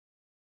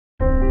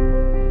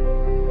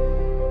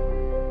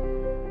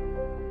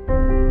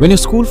When your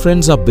school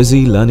friends are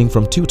busy learning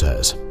from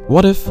tutors,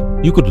 what if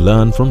you could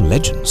learn from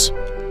legends?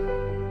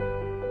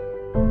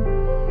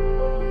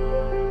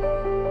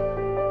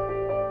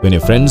 When your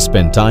friends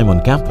spend time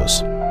on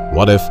campus,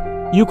 what if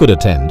you could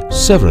attend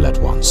several at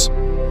once?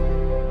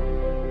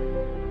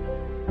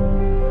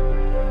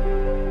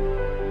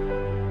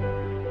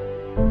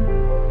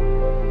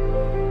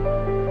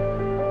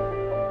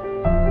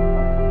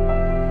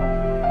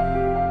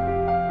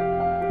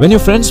 When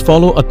your friends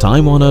follow a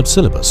time-honored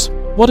syllabus,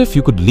 what if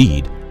you could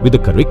lead with the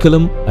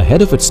curriculum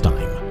ahead of its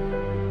time?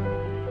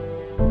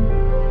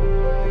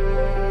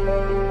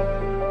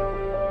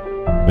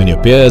 When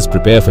your peers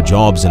prepare for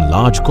jobs in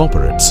large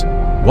corporates,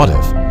 what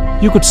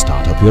if you could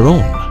start up your own?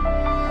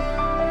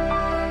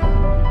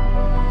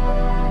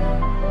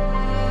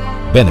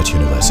 Bennett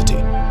University,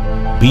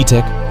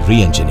 B.Tech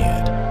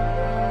re-engineered.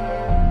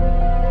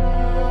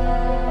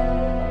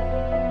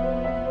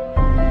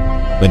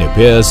 When your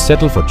peers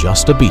settle for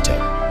just a B.Tech,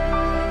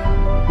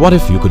 what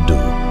if you could do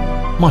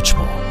much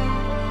more?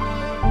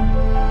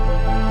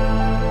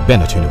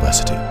 Bennett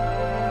University.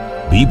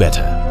 Be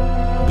better,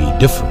 be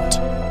different,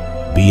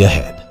 be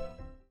ahead.